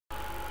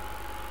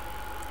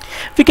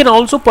We can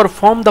also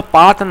perform the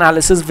path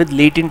analysis with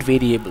latent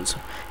variables.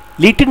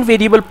 Latent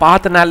variable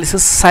path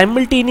analysis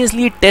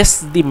simultaneously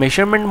tests the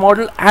measurement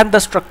model and the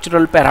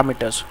structural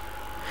parameters.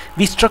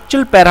 The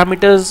structural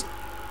parameters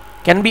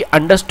can be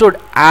understood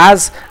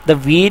as the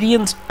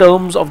variance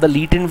terms of the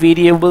latent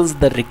variables,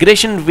 the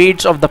regression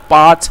weights of the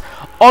paths,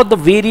 or the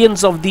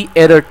variance of the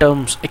error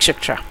terms,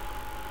 etc.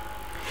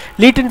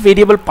 Latent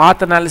variable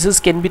path analysis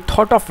can be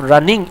thought of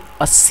running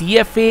a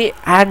CFA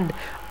and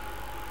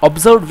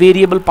observed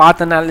variable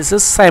path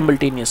analysis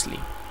simultaneously.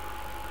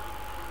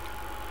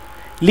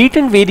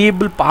 Latent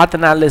variable path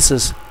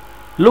analysis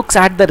looks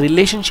at the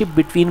relationship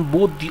between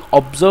both the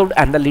observed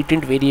and the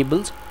latent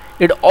variables.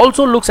 It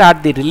also looks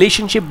at the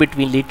relationship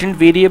between latent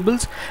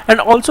variables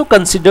and also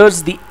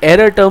considers the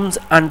error terms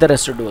and the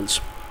residuals.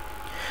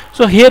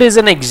 So here is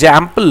an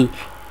example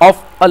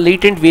of a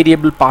latent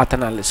variable path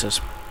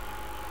analysis.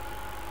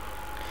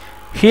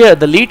 Here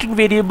the latent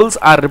variables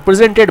are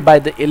represented by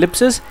the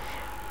ellipses,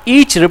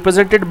 each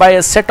represented by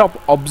a set of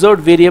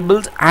observed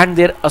variables and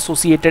their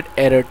associated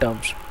error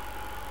terms.